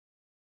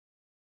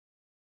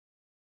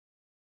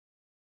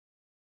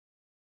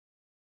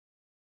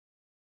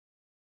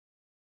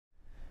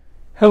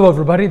Hello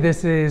everybody,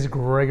 this is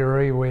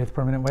Gregory with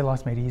Permanent Weight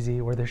Loss Made Easy,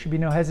 where there should be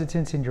no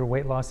hesitance in your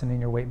weight loss and in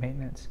your weight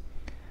maintenance.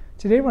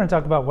 Today we're going to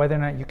talk about whether or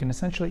not you can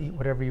essentially eat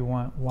whatever you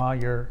want while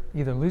you're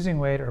either losing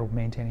weight or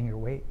maintaining your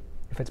weight,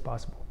 if it's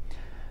possible.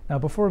 Now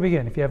before we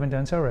begin, if you haven't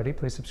done so already,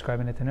 please subscribe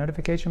and hit the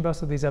notification bell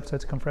so these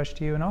episodes come fresh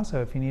to you. And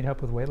also, if you need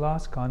help with weight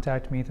loss,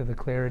 contact me through the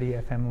Clarity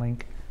FM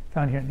link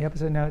found here in the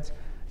episode notes.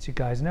 As you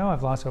guys know,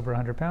 I've lost over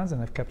 100 pounds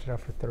and I've kept it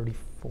off for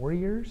 34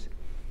 years,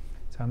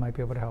 so I might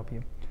be able to help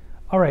you.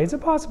 All right, is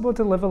it possible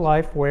to live a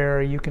life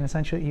where you can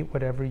essentially eat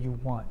whatever you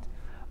want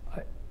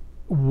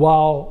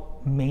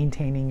while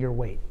maintaining your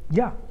weight?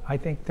 Yeah, I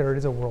think there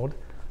is a world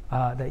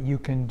that you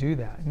can do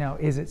that. Now,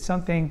 is it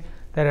something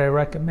that I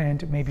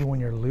recommend maybe when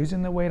you're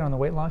losing the weight on the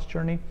weight loss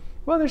journey?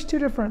 Well, there's two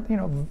different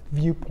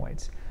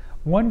viewpoints.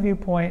 One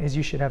viewpoint is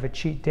you should have a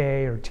cheat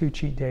day or 2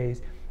 cheat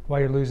days while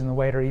you're losing the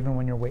weight or even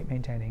when you're weight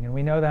maintaining. And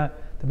we know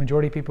that the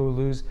majority of people who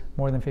lose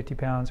more than 50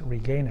 pounds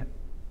regain it.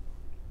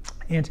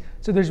 And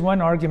so there's one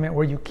argument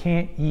where you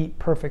can't eat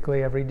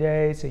perfectly every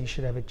day, so you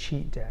should have a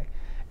cheat day.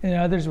 And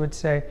others would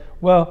say,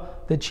 well,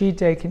 the cheat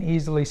day can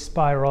easily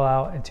spiral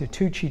out into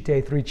 2 cheat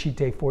day, 3 cheat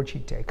day, 4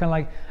 cheat day, kind of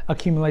like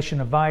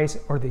accumulation of vice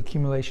or the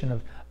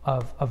accumulation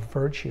of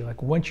virtue.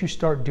 Like once you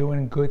start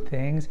doing good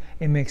things,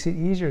 it makes it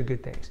easier to do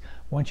good things.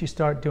 Once you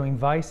start doing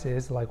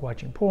vices like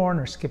watching porn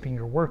or skipping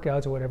your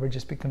workouts or whatever, it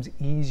just becomes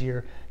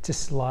easier to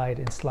slide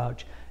and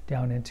slouch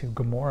down into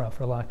Gomorrah,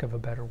 for lack of a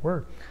better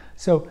word.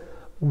 So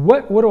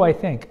what do I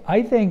think?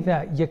 I think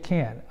that you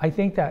can. I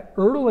think that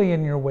early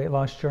in your weight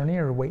loss journey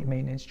or weight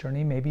maintenance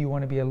journey, maybe you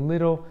want to be a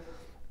little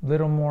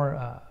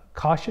more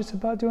cautious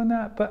about doing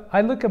that. But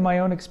I look at my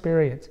own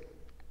experience.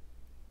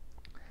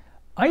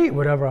 I eat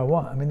whatever I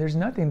want. I mean, there's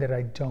nothing that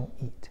I don't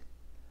eat.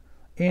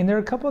 And there are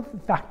a couple of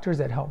factors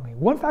that help me.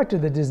 One factor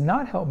that does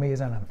not help me is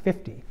that I'm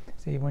 50.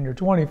 See, when you're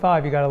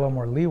 25, you got a little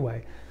more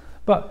leeway.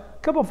 But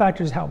a couple of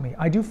factors help me.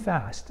 I do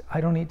fast. I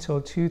don't eat till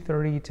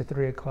 2:30 to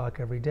 3 o'clock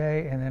every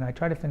day, and then I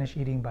try to finish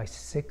eating by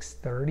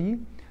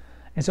 6:30.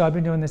 And so I've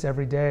been doing this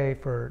every day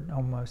for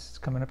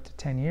almost coming up to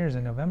 10 years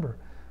in November.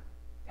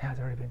 Yeah, it's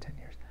already been 10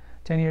 years.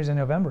 10 years in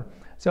November.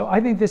 So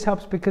I think this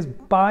helps because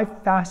by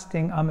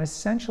fasting, I'm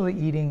essentially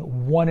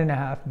eating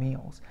 1.5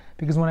 meals.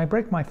 Because when I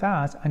break my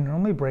fast, I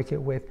normally break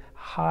it with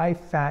high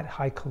fat,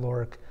 high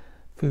caloric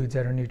foods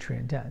that are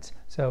nutrient dense.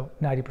 So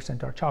 90%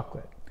 dark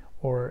chocolate,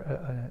 or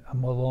a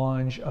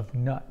melange of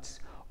nuts,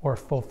 or a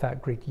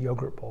full-fat Greek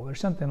yogurt bowl, or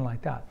something like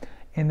that.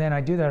 And then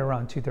I do that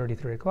around 2:30,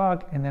 3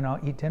 o'clock, and then I'll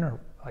eat dinner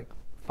like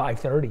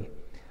 5:30.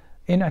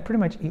 And I pretty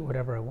much eat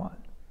whatever I want.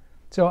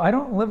 So I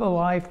don't live a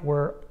life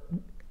where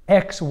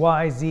X,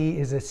 Y, Z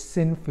is a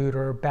sin food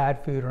or a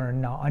bad food or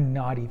a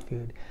naughty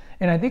food.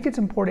 And I think it's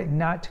important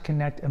not to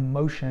connect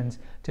emotions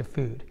to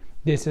food.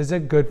 This is a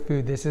good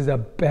food, this is a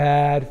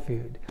bad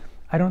food.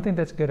 I don't think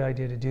that's a good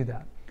idea to do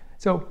that.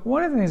 So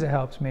one of the things that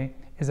helps me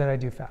is that I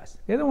do fast.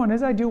 The other one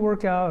is I do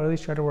work out, or at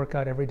least try to work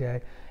out every day,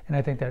 and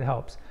I think that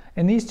helps.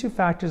 And these two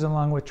factors,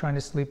 along with trying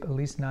to sleep at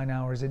least 9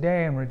 hours a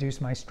day and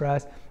reduce my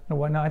stress and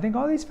whatnot, I think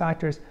all these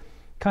factors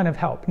kind of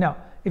help. Now,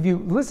 if you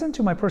listen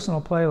to my personal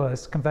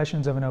playlist,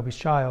 Confessions of an Obese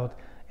Child,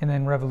 and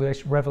then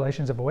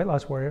Revelations of a Weight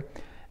Loss Warrior,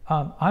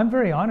 I'm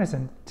very honest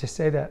and to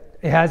say that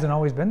it hasn't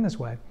always been this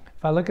way.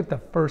 If I look at the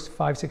first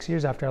 5-6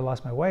 years after I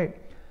lost my weight,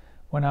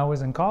 when I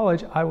was in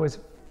college, I was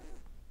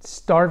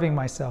starving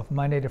myself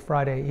Monday to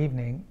Friday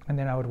evening, and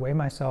then I would weigh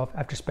myself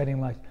after spending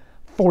like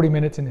 40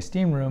 minutes in the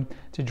steam room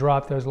to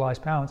drop those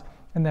lost pounds,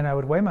 and then I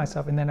would weigh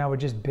myself, and then I would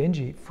just binge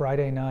eat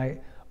Friday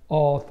night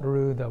all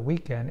through the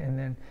weekend, and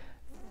then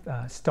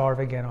starve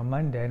again on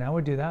Monday. And I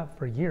would do that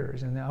for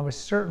years. And I was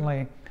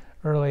certainly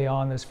early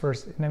on this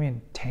first,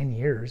 10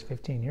 years,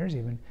 15 years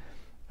even,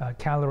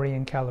 calorie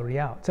in, calorie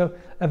out. So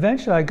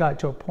eventually I got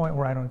to a point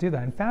where I don't do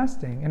that. And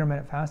fasting,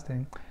 intermittent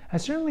fasting,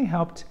 has certainly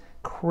helped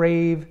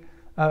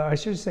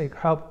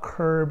help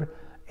curb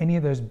any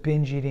of those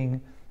binge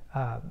eating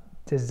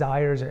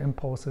desires or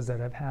impulses that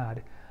I've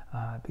had,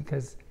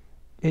 because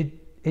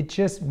it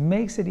just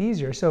makes it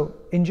easier. So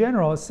in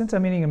general, since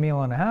I'm eating a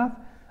meal and a half,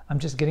 I'm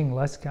just getting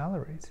less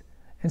calories.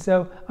 And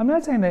so I'm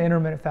not saying that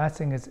intermittent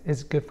fasting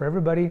is good for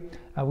everybody.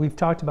 We've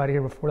talked about it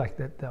here before, like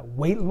the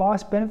weight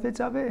loss benefits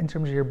of it in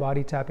terms of your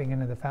body tapping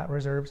into the fat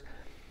reserves.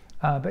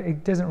 But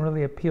it doesn't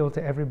really appeal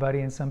to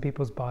everybody, and some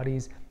people's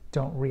bodies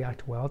don't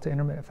react well to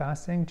intermittent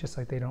fasting, just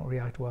like they don't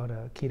react well to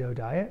a keto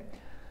diet.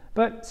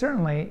 But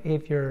certainly,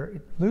 if you're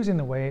losing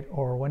the weight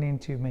or wanting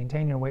to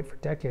maintain your weight for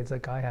decades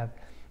like I have,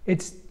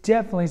 it's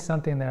definitely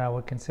something that I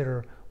would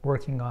consider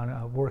working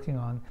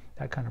on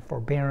that kind of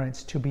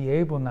forbearance to be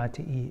able not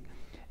to eat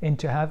and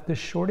to have the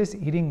shortest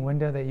eating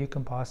window that you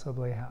can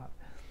possibly have.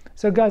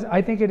 So guys,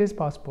 I think it is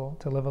possible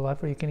to live a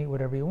life where you can eat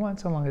whatever you want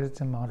so long as it's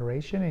in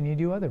moderation and you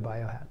do other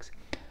biohacks.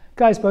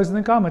 Guys, post in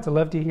the comments. I'd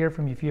love to hear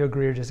from you if you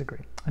agree or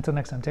disagree. Until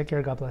next time, take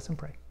care, God bless, and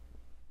pray.